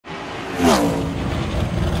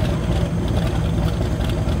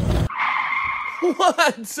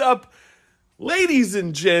What's up, ladies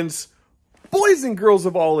and gents, boys and girls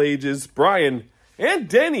of all ages, Brian and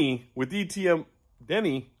Denny with ETM. There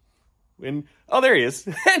he is.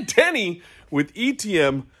 And Denny with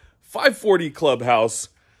ETM 540 Clubhouse.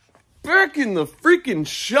 Back in the freaking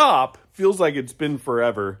shop. Feels like it's been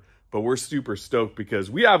forever, but we're super stoked because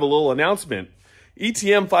we have a little announcement.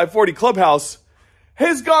 ETM 540 Clubhouse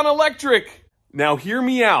has gone electric. Now hear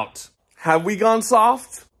me out. Have we gone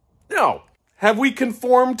soft? No. Have we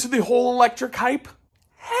conformed to the whole electric hype?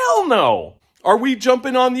 Hell no. Are we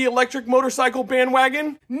jumping on the electric motorcycle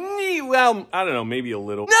bandwagon? Well, I don't know, maybe a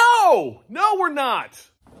little. No! No, we're not.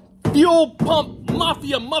 Fuel pump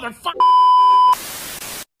mafia motherfucker.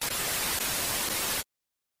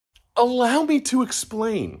 Allow me to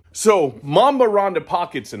explain. So, Mamba Rhonda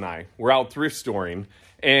Pockets and I were out thrift storing,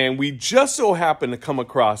 and we just so happened to come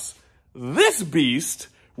across this beast,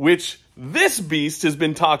 which this beast has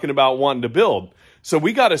been talking about wanting to build. So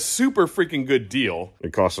we got a super freaking good deal.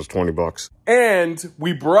 It cost us 20 bucks. And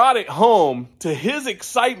we brought it home to his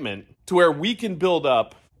excitement to where we can build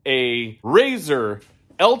up a Razor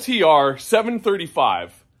LTR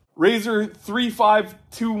 735, Razor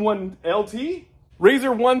 3521 LT,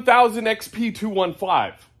 Razor 1000 XP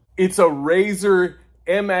 215. It's a Razor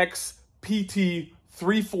MX PT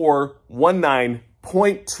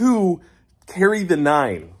 3419.2 carry the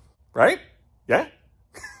 9, right? Yeah?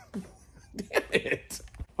 Damn it.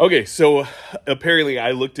 Okay, so apparently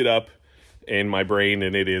I looked it up in my brain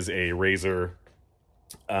and it is a Razor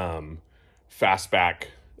fastback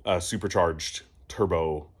supercharged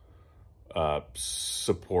turbo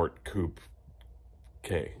support coupe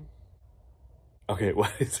K. Okay,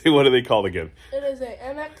 what are they called again? It is a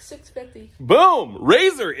MX650. Boom!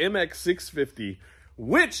 Razor MX650,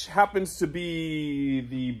 which happens to be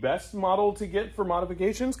the best model to get for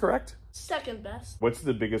modifications, correct? Second best. What's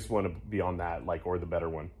the biggest one beyond that, like, or the better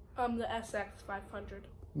one? The SX500.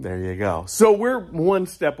 There you go. So we're one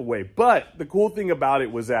step away. But the cool thing about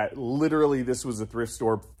it was that literally this was a thrift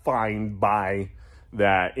store find buy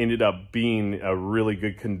that ended up being a really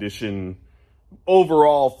good condition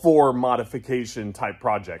overall for modification type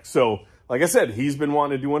project. So like I said, he's been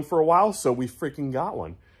wanting to do one for a while, so we freaking got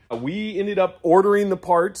one. We ended up ordering the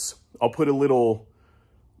parts. I'll put a little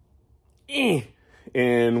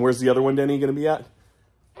and where's the other one, Denny, gonna be at?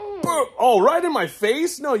 Oh, right in my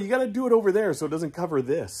face? No, you gotta do it over there so it doesn't cover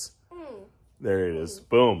this. There it is.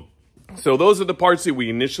 Boom. So those are the parts that we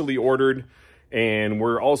initially ordered, and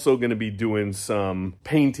we're also gonna be doing some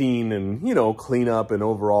painting and, you know, cleanup and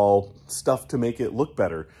overall stuff to make it look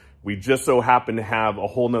better. We just so happen to have a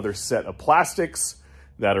whole nother set of plastics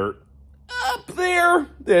that are up there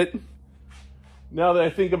that, now that I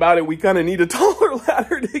think about it, we kind of need a taller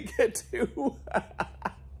ladder to get to.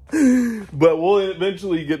 But we'll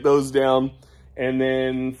eventually get those down. And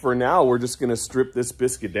then for now, we're just going to strip this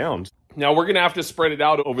biscuit down. Now, we're going to have to spread it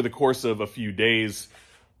out over the course of a few days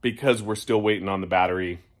because we're still waiting on the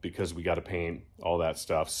battery, because we got to paint, all that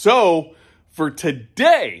stuff. So for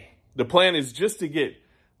today, the plan is just to get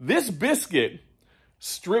this biscuit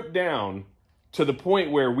stripped down to the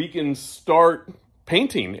point where we can start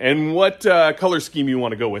painting. And what color scheme you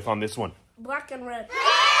want to go with on this one? Black and red.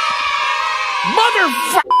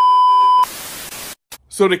 Motherfucker!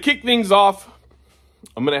 So to kick things off,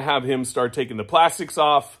 I'm going to have him start taking the plastics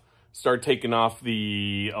off, start taking off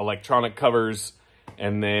the electronic covers,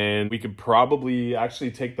 and then we could probably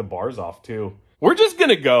actually take the bars off too. We're just going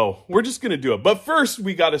to go. We're just going to do it. But first,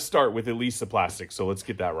 we got to start with at least the plastic. So let's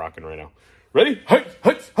get that rocking right now. Ready? Hey,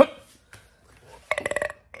 hey, hey.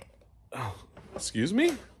 Excuse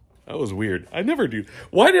me? That was weird. I never do.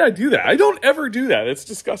 Why did I do that? I don't ever do that. It's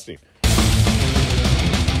disgusting.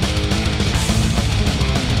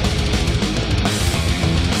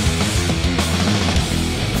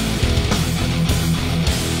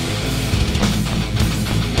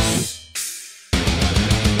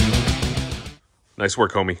 Nice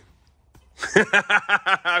work, homie.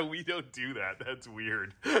 We don't do that. That's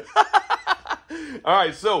weird. All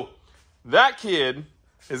right, so that kid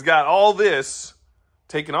has got all this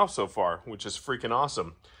taken off so far, which is freaking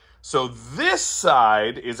awesome. So this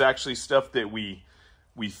side is actually stuff that we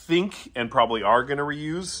think and probably are going to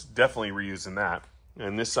reuse. Definitely reusing that.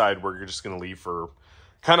 And this side we're just going to leave for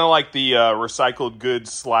kind of like the recycled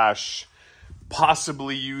goods slash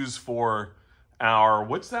possibly use for our,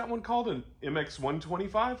 what's that one called? An MX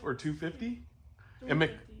 125 or 250?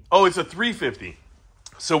 Oh, it's a 350.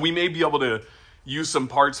 So we may be able to use some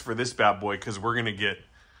parts for this bad boy because we're going to get,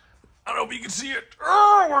 I don't know if you can see it.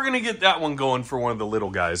 Oh, we're going to get that one going for one of the little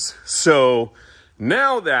guys. So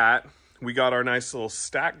now that we got our nice little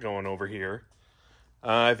stack going over here,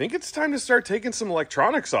 I think it's time to start taking some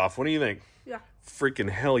electronics off. What do you think? Yeah. Freaking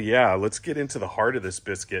hell yeah. Let's get into the heart of this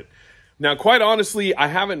biscuit. Now, quite honestly, I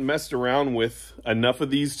haven't messed around with enough of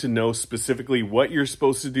these to know specifically what you're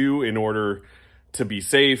supposed to do in order to be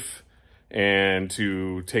safe and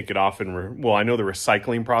to take it off and, well, I know the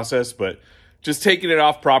recycling process, but just taking it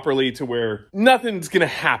off properly to where nothing's going to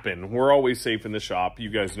happen. We're always safe in the shop.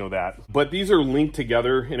 You guys know that. But these are linked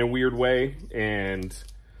together in a weird way. And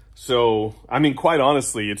so, I mean, quite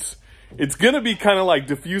honestly, it's going to be kind of like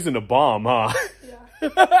defusing a bomb, huh? Yeah.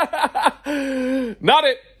 Not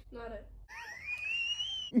it. Not it.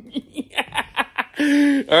 Yeah.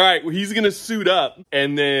 All right, well, he's going to suit up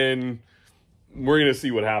and then we're going to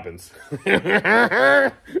see what happens.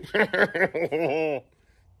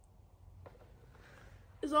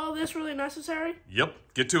 Is all this really necessary? Yep,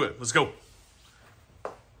 get to it. Let's go.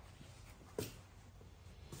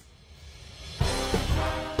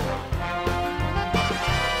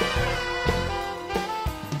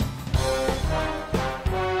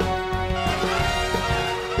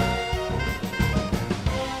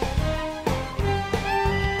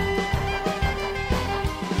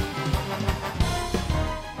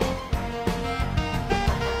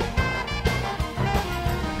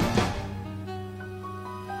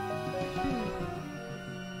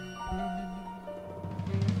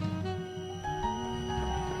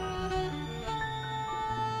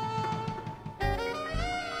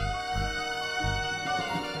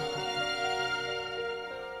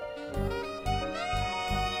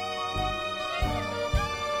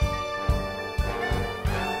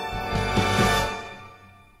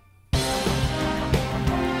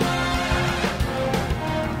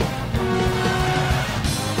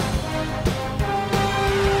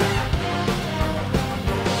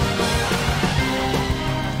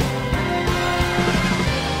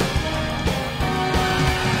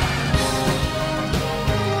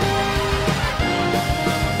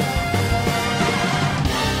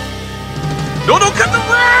 No, don't cut the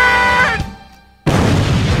red!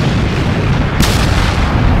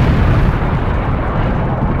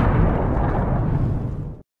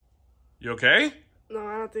 You okay? No,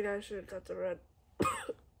 I don't think I should cut the red.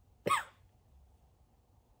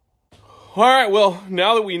 All right, well,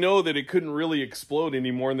 now that we know that it couldn't really explode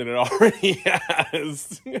any more than it already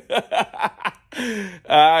has,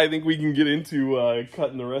 I think we can get into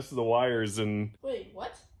cutting the rest of the wires and... Wait,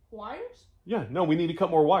 what? Wires? Yeah, no, we need to cut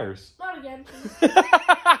more wires. Not again.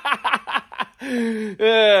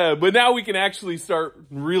 Yeah, but now we can actually start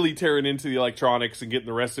really tearing into the electronics and getting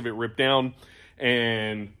the rest of it ripped down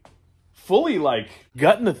and fully, like,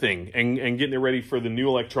 gutting the thing and getting it ready for the new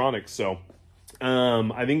electronics. So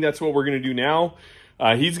I think that's what we're going to do now.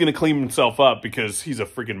 He's going to clean himself up because he's a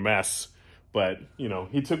freaking mess. But, you know,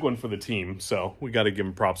 he took one for the team, so we got to give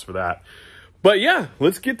him props for that. But, yeah,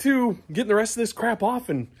 let's get to getting the rest of this crap off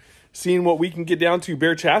and seeing what we can get down to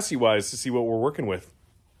bare chassis-wise to see what we're working with.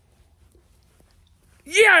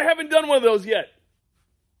 Yeah, I haven't done one of those yet.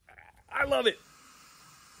 I love it.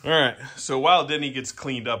 All right, so while Denny gets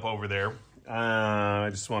cleaned up over there, I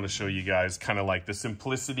just want to show you guys kind of like the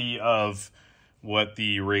simplicity of what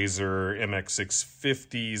the Razor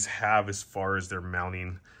MX650s have as far as their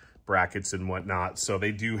mounting brackets and whatnot. So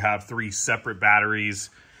they do have 3 separate batteries,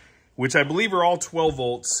 which I believe are all 12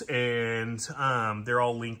 volts, and they're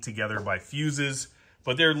all linked together by fuses,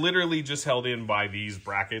 but they're literally just held in by these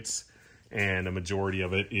brackets, and a majority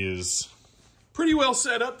of it is pretty well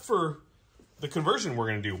set up for the conversion we're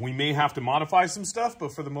going to do. We may have to modify some stuff,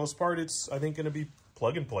 but for the most part, it's, I think, going to be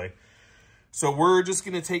plug and play. So we're just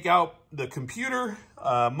going to take out the computer,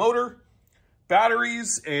 motor,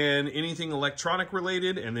 batteries, and anything electronic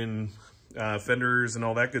related, and then fenders and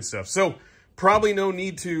all that good stuff. So probably no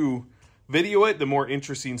need to video it. The more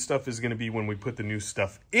interesting stuff is going to be when we put the new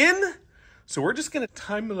stuff in. So we're just going to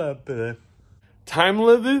time lapse Time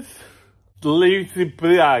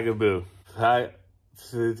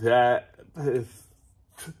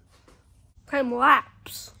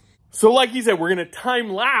lapse. So like he said, we're going to time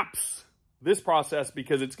lapse this process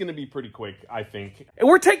because it's going to be pretty quick, I think. And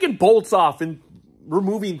we're taking bolts off and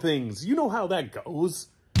removing things. You know how that goes.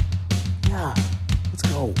 Yeah, let's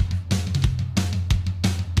go.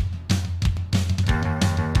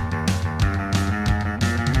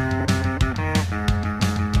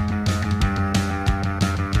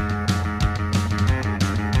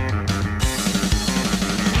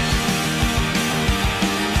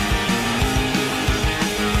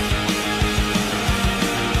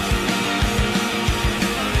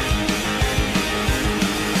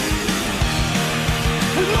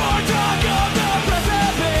 Lord, talk of the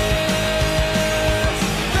precipice.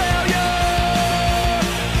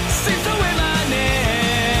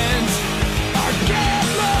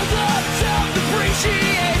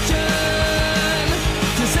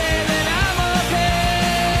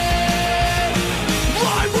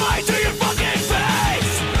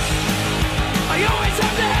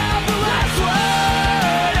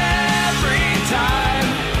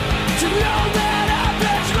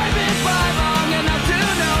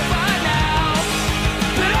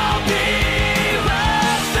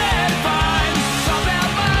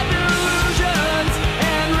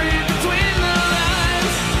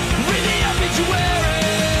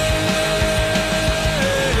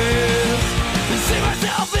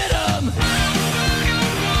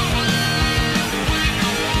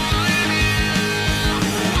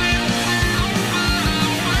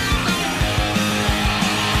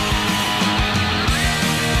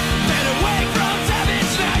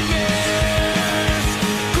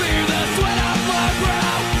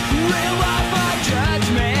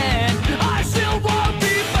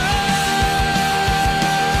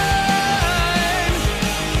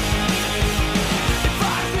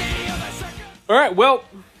 All right, well,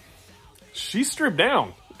 she stripped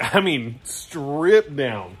down. I mean, stripped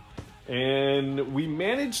down. And we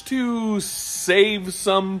managed to save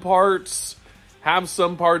some parts, have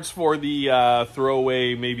some parts for the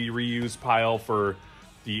throwaway, maybe reuse pile for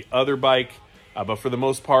the other bike. But for the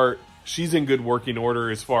most part, she's in good working order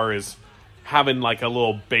as far as having like a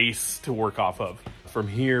little base to work off of. From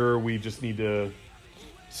here, we just need to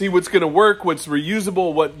see what's going to work, what's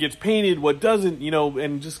reusable, what gets painted, what doesn't, you know,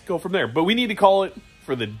 and just go from there. But we need to call it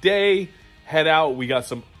for the day, head out. We got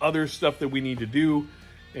some other stuff that we need to do.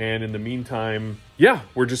 And in the meantime, yeah,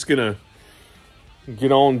 we're just going to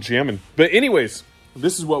get on jamming. But anyways,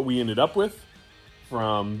 this is what we ended up with.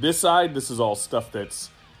 From this side, this is all stuff that's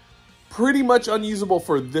pretty much unusable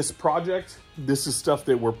for this project. This is stuff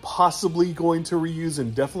that we're possibly going to reuse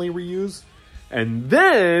and definitely reuse. And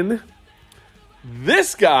then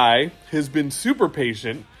this guy has been super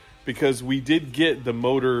patient because we did get the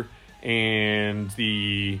motor and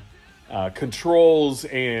the controls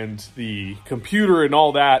and the computer and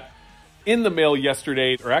all that in the mail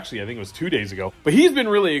yesterday, or actually I think it was 2 days ago. But he's been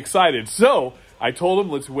really excited. So I told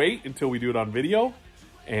him, let's wait until we do it on video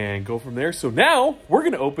and go from there. So now we're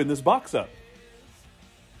going to open this box up.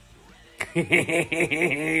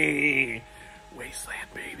 Wasteland,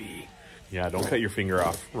 baby. Yeah, don't cut your finger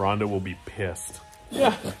off. Rhonda will be pissed.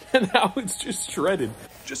 Yeah, and now it's just shredded.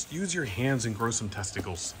 Just use your hands and grow some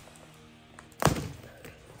testicles.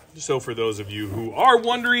 So for those of you who are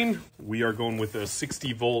wondering, we are going with a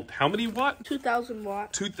 60 volt, how many watt? 2,000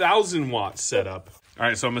 watt. 2,000 watt setup. All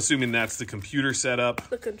right, so I'm assuming that's the computer setup.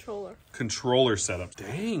 The controller. Controller setup.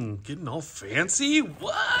 Dang, getting all fancy.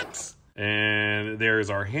 What? And there's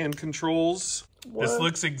our hand controls. What? This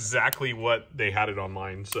looks exactly what they had it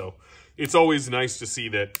online. So it's always nice to see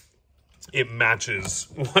that it matches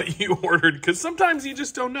what you ordered, because sometimes you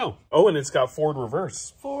just don't know. Oh, and it's got forward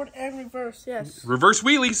reverse. Forward and reverse, yes. Reverse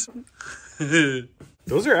wheelies.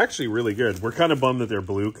 Those are actually really good. We're kind of bummed that they're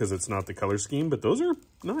blue because it's not the color scheme, but those are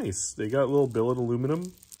nice. They got a little billet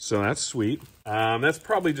aluminum, so that's sweet. That's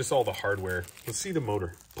probably just all the hardware. Let's see the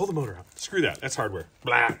motor. Pull the motor out. Screw that. That's hardware.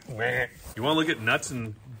 Blah. You want to look at nuts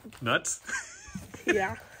and nuts?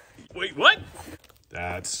 Yeah. Wait, what?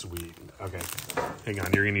 That's sweet. Okay. Hang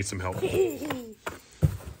on. You're going to need some help. Yeet.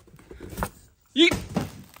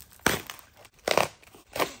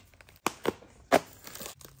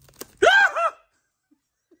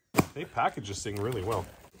 They package this thing really well.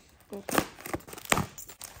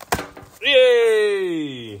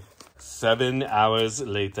 Yay! 7 hours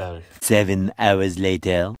later. 7 hours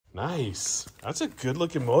later. Nice. That's a good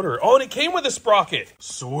looking motor. Oh, and it came with a sprocket.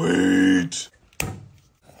 Sweet.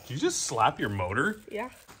 Did you just slap your motor? Yeah,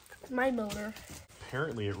 it's my motor.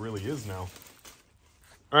 Apparently it really is now.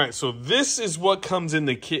 All right, so this is what comes in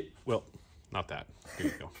the kit. Well, not that. Here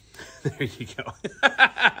you go. There you go.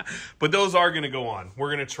 But those are going to go on. We're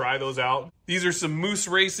going to try those out. These are some Moose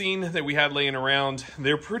Racing that we had laying around.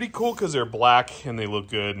 They're pretty cool because they're black and they look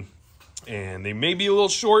good. And they may be a little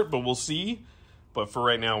short, but we'll see. But for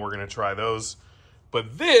right now, we're going to try those.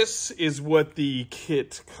 But this is what the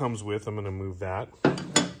kit comes with. I'm going to move that.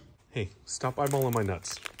 Hey, stop eyeballing my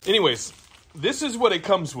nuts. Anyways, this is what it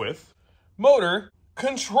comes with. Motor,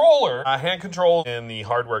 controller, hand control, and the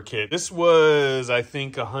hardware kit. This was, I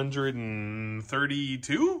think,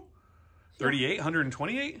 132? 38?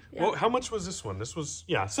 128? Yeah. Well, how much was this one? This was,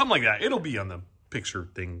 yeah, something like that. It'll be on the picture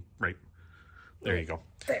thing, right? There you go.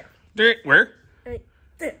 There. Where? Right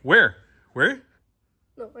there. Where? Where?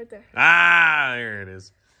 No, right there. Ah, there it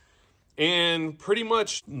is. And pretty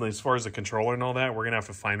much, as far as the controller and all that, we're going to have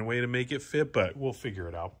to find a way to make it fit, but we'll figure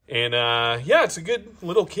it out. And yeah, it's a good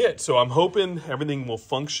little kit. So I'm hoping everything will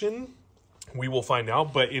function. We will find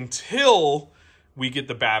out. But until we get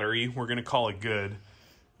the battery, we're going to call it good,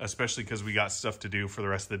 especially because we got stuff to do for the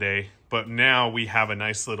rest of the day. But now we have a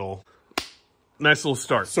nice little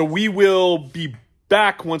start. So we will be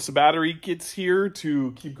back once the battery gets here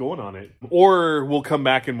to keep going on it, or we'll come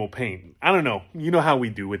back and we'll paint. I don't know. You know how we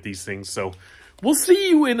do with these things. So we'll see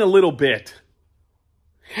you in a little bit.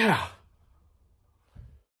 Yeah.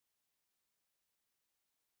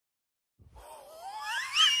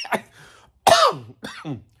 I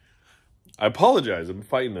apologize. I'm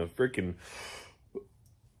fighting a freaking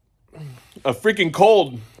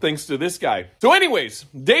cold thanks to this guy. So anyways,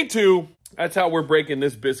 day 2. That's how we're breaking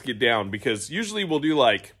this biscuit down, because usually we'll do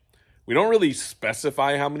like, we don't really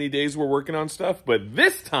specify how many days we're working on stuff, but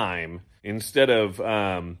this time, instead of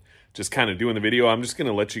just kind of doing the video, I'm just going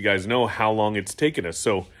to let you guys know how long it's taken us.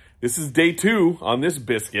 So this is day 2 on this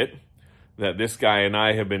biscuit that this guy and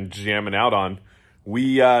I have been jamming out on.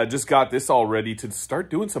 We just got this all ready to start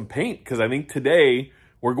doing some paint, because I think today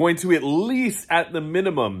We're going to at least, at the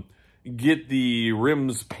minimum, get the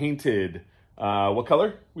rims painted. What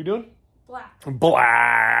color we doing? Black.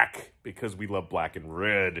 Black, because we love black and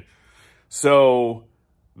red. So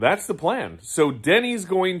that's the plan. So Denny's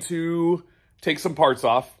going to take some parts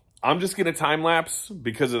off. I'm just going to time lapse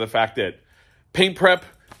because of the fact that paint prep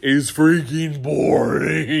is freaking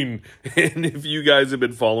boring. And if you guys have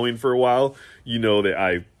been following for a while, you know that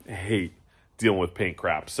I hate dealing with paint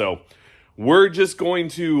crap. So we're just going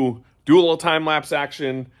to do a little time lapse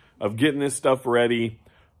action of getting this stuff ready.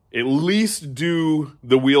 At least do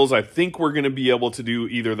the wheels. I think we're going to be able to do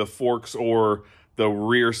either the forks or the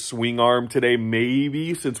rear swing arm today,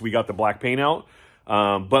 maybe, since we got the black paint out.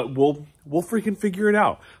 But we'll freaking figure it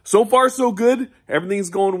out. So far, so good. Everything's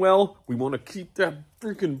going well. We want to keep that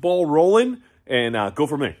freaking ball rolling and go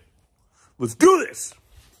from there. Let's do this.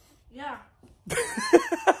 Yeah.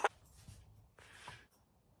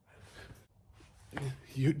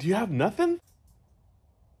 Do you have nothing?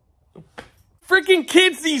 Freaking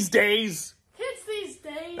kids these days. Kids these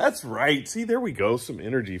days. That's right. See, there we go. Some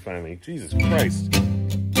energy finally. Jesus Christ.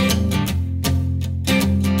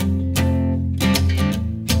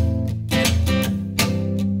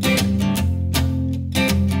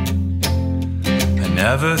 I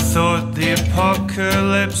never thought the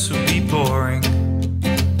apocalypse would be boring.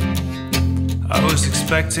 I was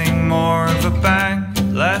expecting more of a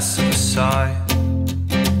bang, less of a sigh.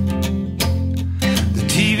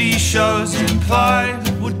 TV shows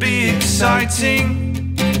implied would be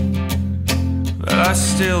exciting, but I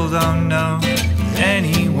still don't know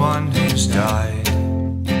anyone who's died.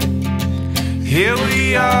 Here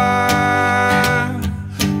we are,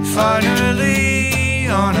 finally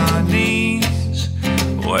on our knees,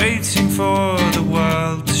 waiting for the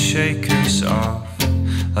world to shake us off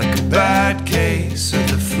like a bad case of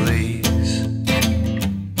the fleas.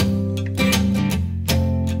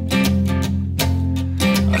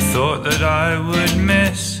 Thought that I would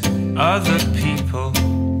miss other people,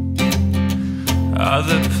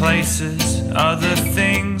 other places, other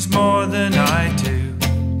things more than I do.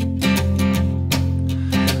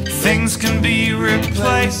 Things can be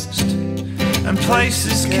replaced and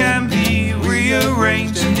places can be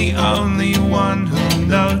rearranged, and the only one who'll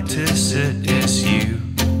notice it is you.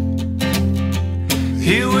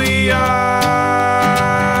 Here we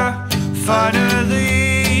are,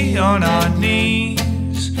 finally on our knees,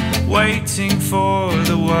 waiting for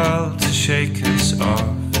the world to shake us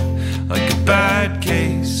off like a bad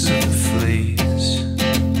case of the fleas.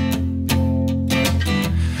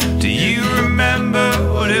 Do you remember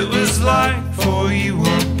what it was like before you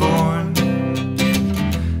were born?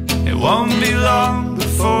 It won't be long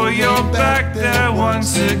before you're back there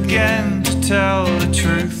once again. To tell the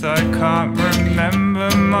truth, I can't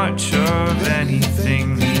remember much of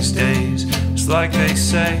anything these days. It's like they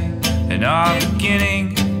say, in our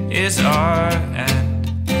beginning is our end.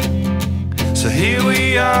 So here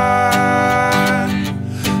we are,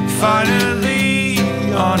 finally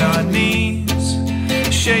on our knees,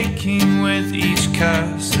 shaking with each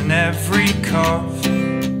curse and every cough.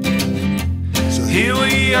 So here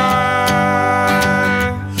we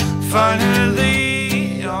are,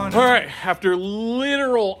 finally on. All right, after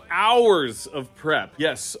literal hours of prep,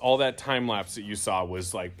 yes, all that time lapse that you saw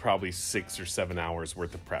was like probably 6 or 7 hours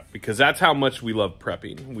worth of prep, because that's how much we love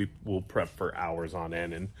prepping. We will prep for hours on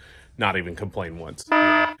end and not even complain once.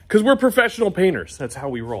 Because we're professional painters. That's how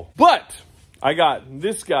we roll. But I got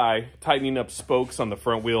this guy tightening up spokes on the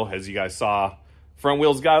front wheel. As you guys saw, front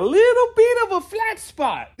wheel's got a little bit of a flat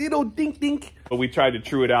spot. Little dink dink. But we tried to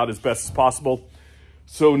true it out as best as possible.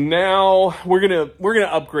 So now we're gonna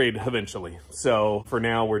upgrade eventually. So for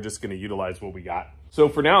now, we're just gonna utilize what we got. So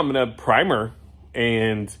for now, I'm gonna primer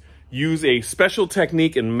and use a special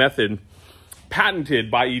technique and method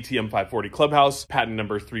patented by ETM 540 Clubhouse, patent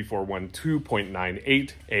number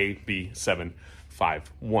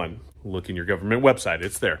 3412.98AB751. Look in your government website,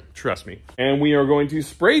 it's there, trust me. And we are going to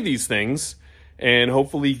spray these things and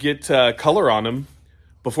hopefully get color on them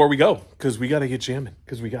before we go, because we gotta get jamming,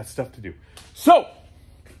 because we got stuff to do. So,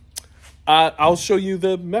 I'll show you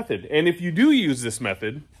the method. And if you do use this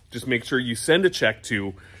method, just make sure you send a check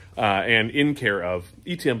to and in care of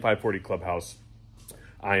ETM 540 Clubhouse.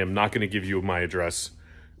 I am not going to give you my address,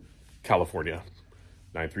 California,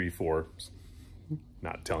 934.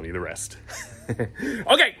 Not telling you the rest.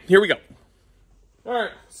 Okay, here we go. All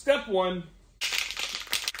right, step one.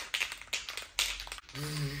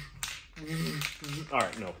 All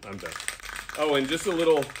right, no, I'm done. Oh, and just a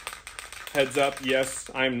little heads up, yes,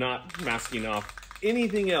 I'm not masking off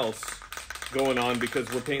anything else going on because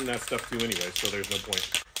we're painting that stuff too anyway, so there's no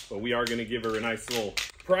point. But we are going to give her a nice little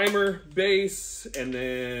primer, base, and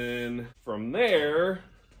then from there,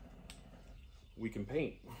 we can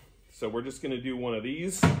paint. So we're just gonna do one of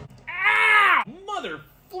these. Ah! Mother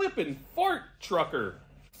flippin' fart trucker.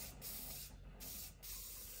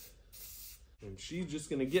 And she's just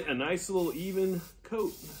gonna get a nice little even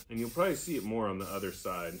coat. And you'll probably see it more on the other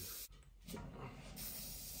side. I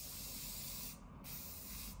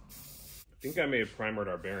think I may have primered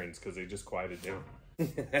our bearings because they just quieted down.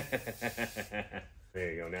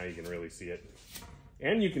 There you go, now you can really see it.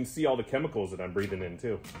 And you can see all the chemicals that I'm breathing in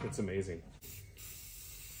too. It's amazing.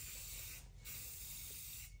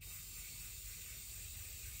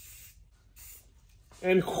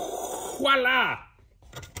 And voila!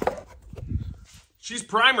 She's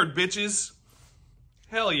primered, bitches.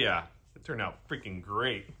 Hell yeah. It turned out freaking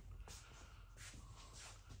great.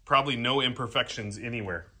 Probably no imperfections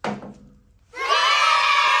anywhere.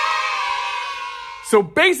 So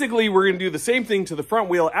basically, we're gonna do the same thing to the front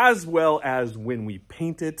wheel as well as when we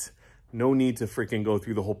paint it. No need to freaking go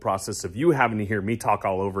through the whole process of you having to hear me talk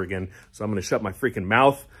all over again. So I'm gonna shut my freaking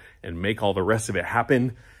mouth and make all the rest of it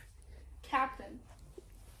happen. Captain.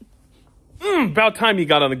 About time you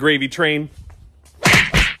got on the gravy train.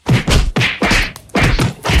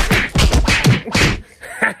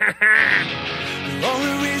 The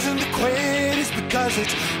only reason to quit is because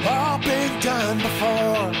it's all been done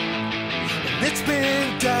before. And it's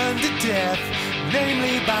been done to death,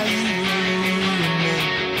 namely by you and me.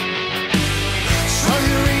 So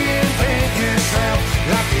you reinvent yourself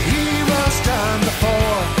like the heroes done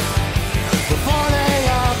before. Before they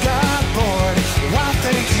all got bored, I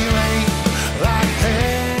think you ain't like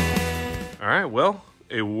them. All right, well,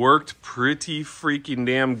 it worked pretty freaking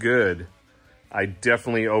damn good. I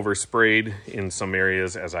definitely oversprayed in some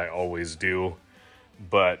areas, as I always do.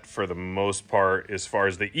 But for the most part, as far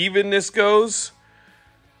as the evenness goes,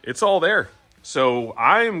 it's all there. So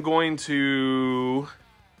I am going to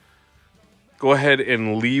go ahead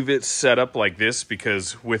and leave it set up like this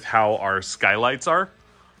because with how our skylights are,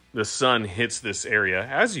 the sun hits this area,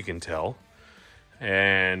 as you can tell.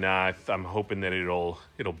 And I'm hoping that it'll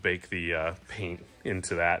bake the paint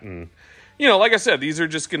into that. And you know, like I said, these are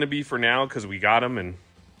just going to be for now because we got them. And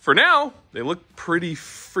for now, they look pretty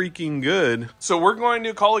freaking good. So we're going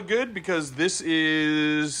to call it good because this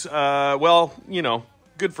is, well, you know,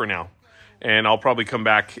 good for now. And I'll probably come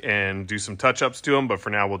back and do some touch-ups to them. But for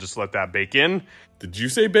now, we'll just let that bake in. Did you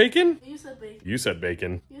say bacon? You said bacon. You said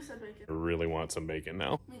bacon. You said bacon. I really want some bacon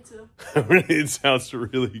now. Me too. It sounds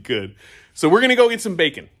really good. So we're going to go get some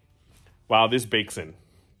bacon. Wow, this bakes in.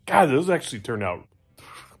 God, those actually turned out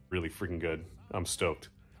really freaking good. I'm stoked.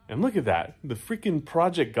 And look at that. The freaking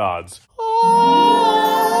project gods.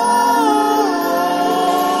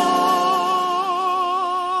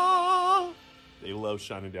 They love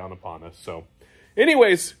shining down upon us. So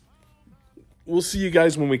anyways, we'll see you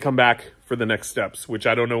guys when we come back for the next steps, which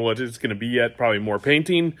I don't know what it's going to be yet. Probably more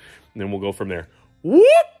painting. And then we'll go from there. Whoop!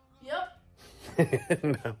 Yep.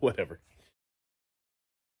 Whatever.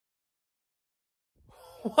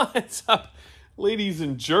 What's up, ladies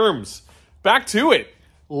and germs? Back to it.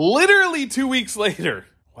 Literally 2 weeks later.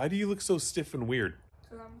 Why do you look so stiff and weird?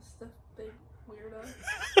 Because I'm a stiff, big weirdo.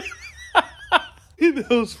 That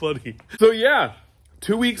was funny. So yeah,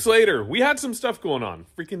 2 weeks later, we had some stuff going on.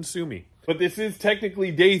 Freaking sue me. But this is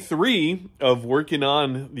technically day 3 of working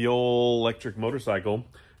on the old electric motorcycle.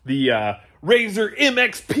 The Razor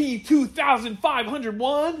MXP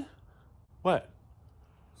 2501. What?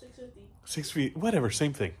 650. 6 feet, whatever,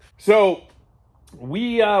 same thing. So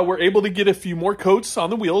we were able to get a few more coats on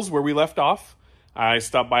the wheels where we left off. I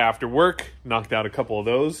stopped by after work, knocked out a couple of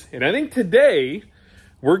those. And I think today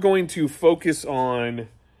we're going to focus on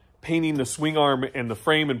painting the swing arm and the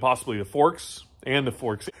frame and possibly the forks. And the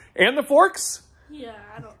forks. And the forks? Yeah,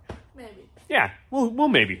 I don't, maybe. Yeah,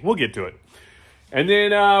 we'll get to it. And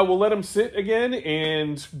then we'll let them sit again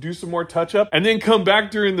and do some more touch-up. And then come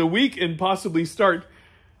back during the week and possibly start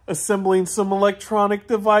assembling some electronic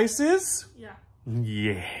devices. Yeah.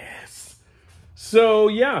 Yes. So,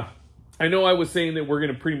 yeah. I know I was saying that we're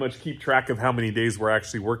going to pretty much keep track of how many days we're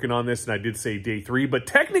actually working on this. And I did say day 3. But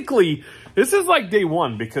technically, this is like day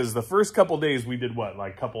 1. Because the first couple days we did what?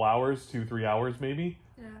 Like a couple hours? 2-3 hours maybe?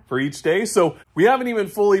 Yeah. For each day. So, we haven't even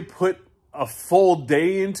fully put a full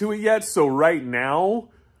day into it yet. So, right now,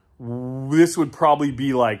 this would probably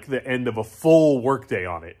be like the end of a full work day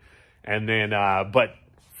on it. And then, but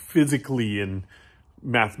physically and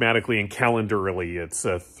mathematically and calendarly, it's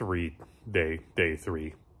a 3-day, day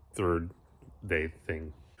 3, third day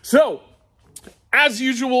thing. So, as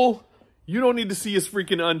usual, you don't need to see us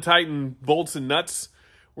freaking untighten bolts and nuts.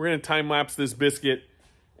 We're going to time lapse this biscuit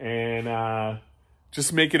and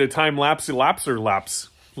Just make it a time lapse or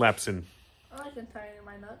lapsing. I like untying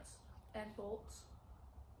my nuts and bolts.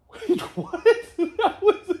 Wait, what? That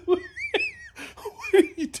was... What are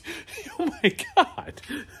you oh my God.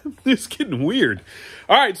 This is getting weird.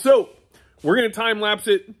 All right, so we're going to time lapse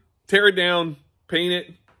it, tear it down, paint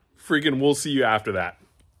it. Freaking we'll see you after that.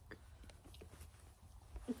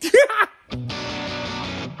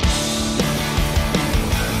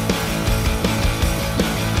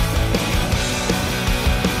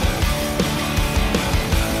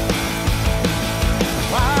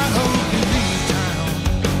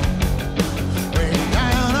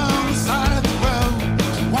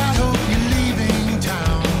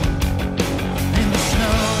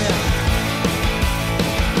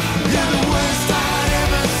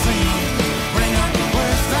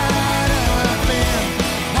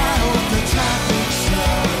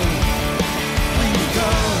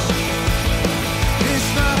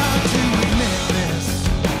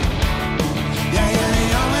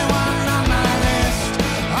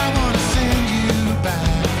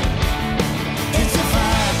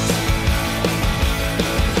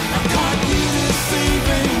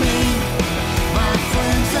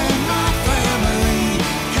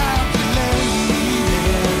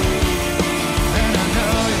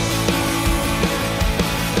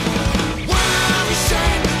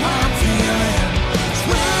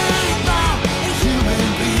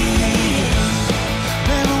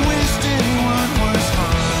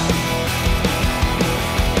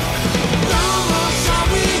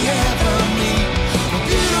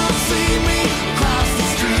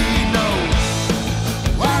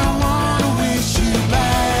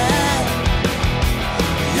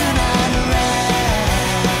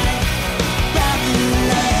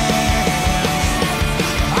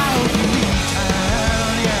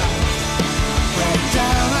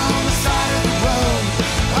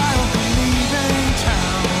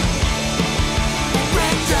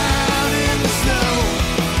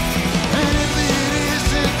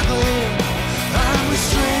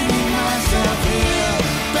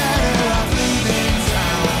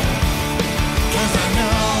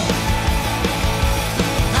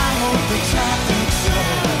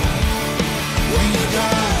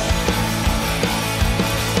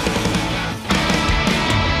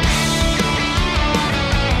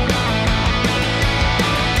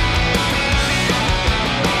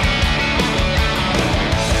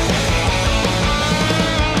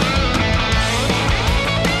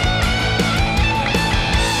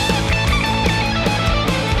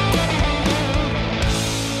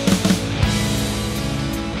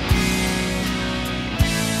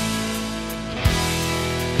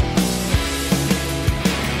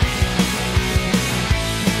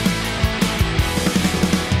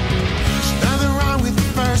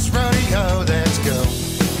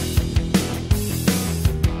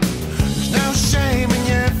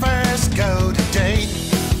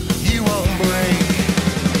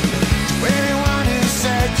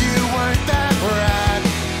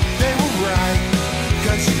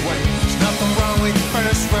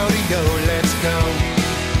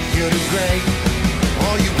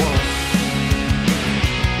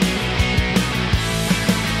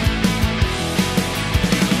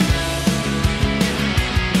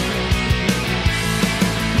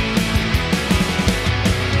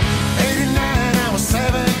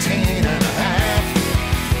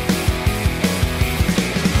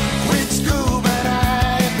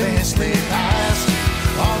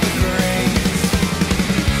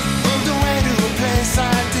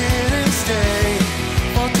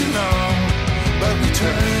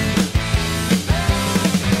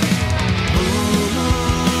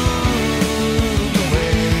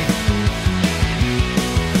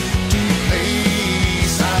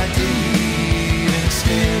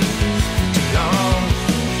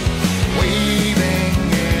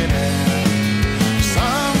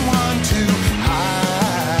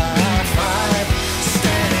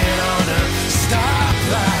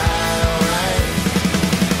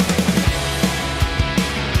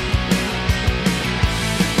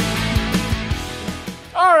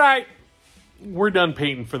 We're done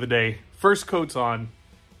painting for the day. First coat's on.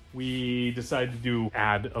 We decided to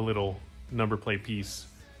add a little number plate piece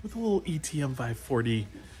with a little ETM 540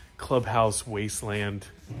 Clubhouse Wasteland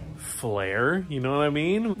flair. You know what I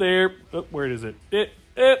mean? There. Oh, where is it?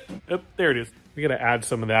 Oh, there it is. We gotta add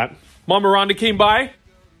some of that. Mama Rhonda came by.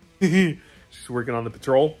 She's working on the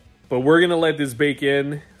patrol. But we're gonna let this bake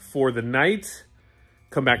in for the night.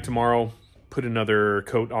 Come back tomorrow, put another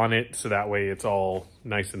coat on it so that way it's all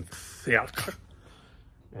nice and thick.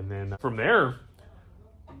 And then from there,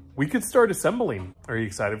 we could start assembling. Are you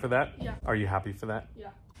excited for that? Yeah. Are you happy for that? Yeah.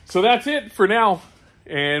 So that's it for now.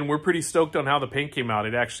 And we're pretty stoked on how the paint came out.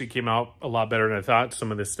 It actually came out a lot better than I thought.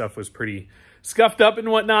 Some of this stuff was pretty scuffed up and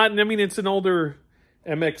whatnot. And I mean, it's an older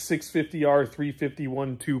MX650R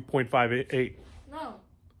 351 2.58. No.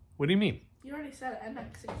 What do you mean? You already said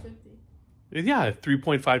MX650. Yeah,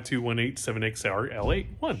 3.52187XR L8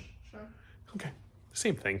 1. Sure. Okay,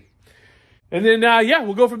 same thing. And then, yeah,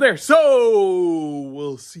 we'll go from there. So,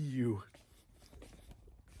 we'll see you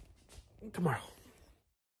tomorrow.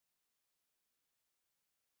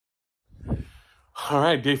 All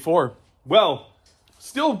right, day 4. Well,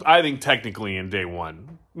 still, I think technically in day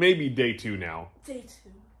 1. Maybe day 2 now. Day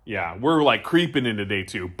 2. Yeah, we're like creeping into day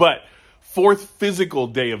 2. But 4th physical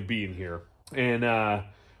day of being here. And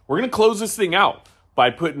we're going to close this thing out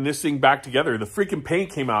by putting this thing back together. The freaking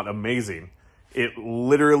paint came out amazing. It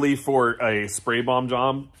literally, for a spray bomb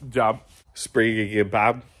job. Spray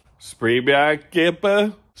bomb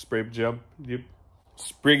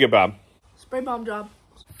job.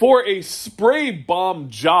 For a spray bomb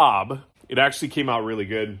job, it actually came out really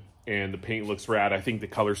good, and the paint looks rad. I think the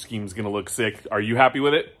color scheme is going to look sick. Are you happy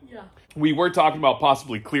with it? Yeah. We were talking about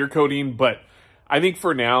possibly clear coating, but I think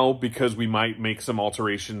for now, because we might make some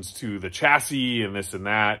alterations to the chassis and this and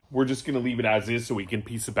that, we're just going to leave it as is so we can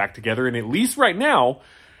piece it back together. And at least right now,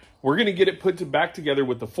 we're going to get it back together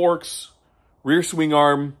with the forks, rear swing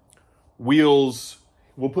arm, wheels.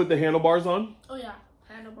 We'll put the handlebars on. Oh, yeah.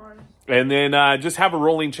 Handlebars. And then just have a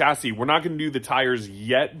rolling chassis. We're not going to do the tires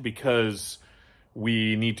yet because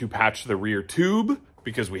we need to patch the rear tube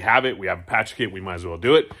because we have it. We have a patch kit. We might as well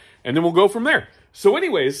do it. And then we'll go from there. So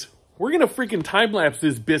anyways, we're going to freaking time-lapse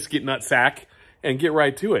this biscuit nut sack and get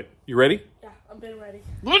right to it. You ready? Yeah, I've been ready.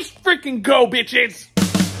 Let's freaking go, bitches!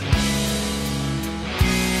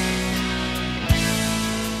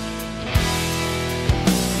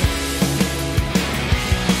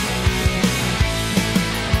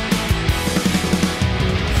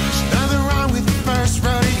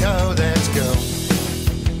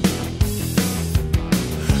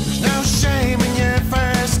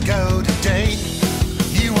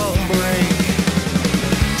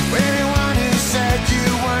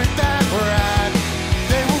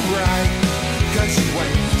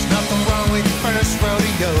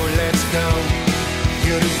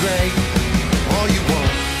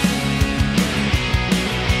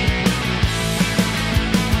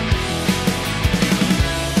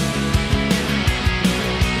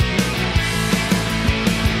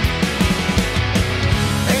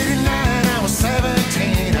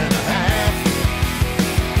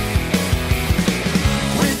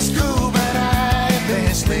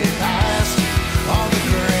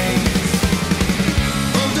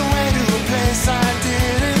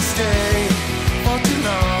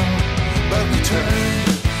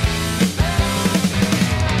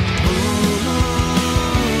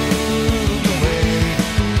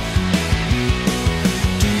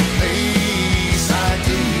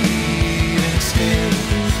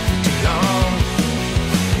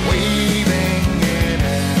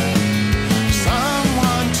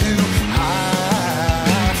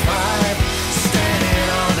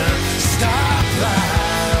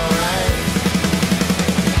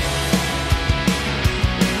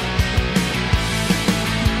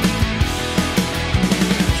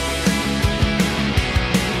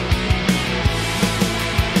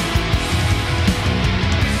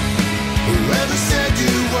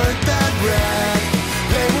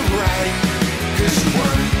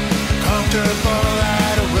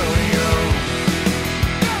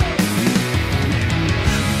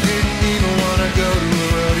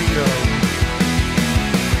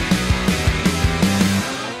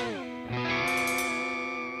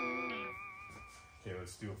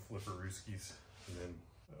 Flipperooskies, and then,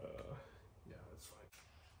 yeah, that's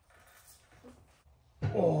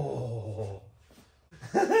fine. Oh.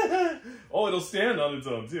 Oh, it'll stand on its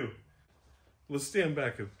own, too. Let's stand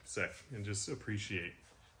back a sec and just appreciate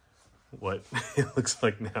what it looks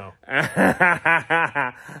like now.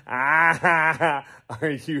 Are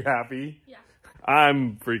you happy? Yeah.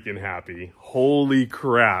 I'm freaking happy. Holy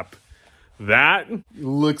crap. That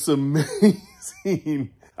looks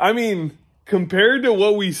amazing. I mean, compared to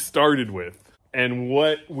what we started with and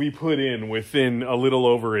what we put in within a little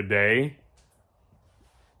over a day,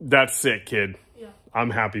 that's sick, kid. Yeah. I'm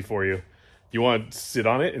happy for you. You want to sit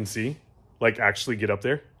on it and see? Like, actually get up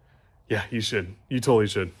there? Yeah, you should. You totally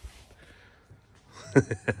should.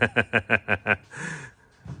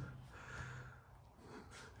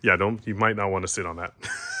 Yeah, you might not want to sit on that.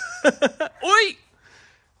 Oi!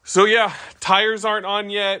 So yeah, tires aren't on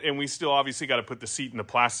yet, and we still obviously got to put the seat in the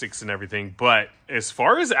plastics and everything. But as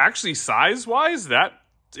far as actually size-wise, that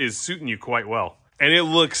is suiting you quite well. And it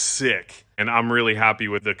looks sick. And I'm really happy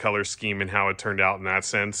with the color scheme and how it turned out in that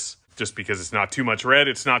sense. Just because it's not too much red,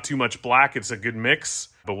 it's not too much black, it's a good mix.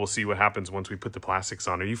 But we'll see what happens once we put the plastics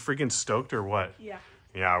on. Are you freaking stoked or what? Yeah.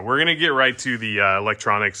 Yeah, we're going to get right to the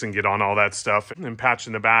electronics and get on all that stuff and patch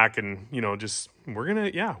in the back and, you know, just, we're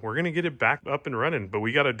going to get it back up and running. But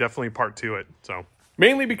we got to definitely part to it. So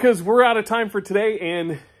mainly because we're out of time for today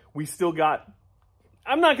and we still got,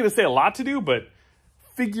 I'm not going to say a lot to do, but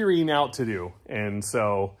figuring out to do. And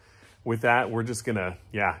so with that, we're just going to,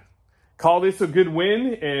 call this a good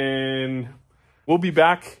win and we'll be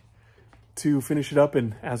back to finish it up.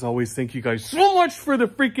 And as always, thank you guys so much for the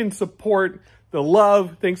freaking support, the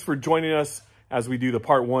love. Thanks for joining us as we do the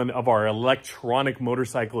part 1 of our electronic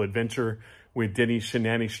motorcycle adventure with Denny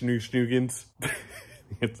Schnoogans.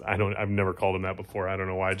 I've never called him that before. I don't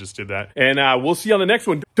know why I just did that. And we'll see you on the next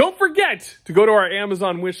one. Don't forget to go to our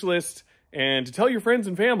Amazon wish list and to tell your friends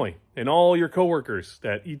and family and all your coworkers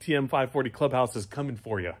that ETM 540 Clubhouse is coming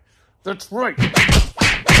for you. That's right.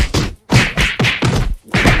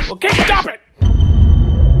 Okay, stop it.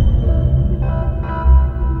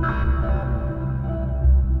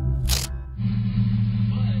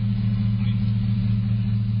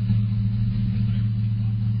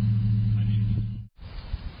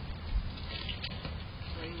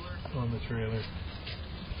 On the trailer.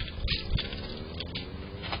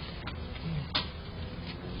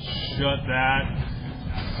 Shut that.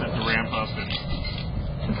 Set the ramp up and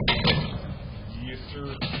yes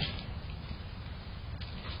sir.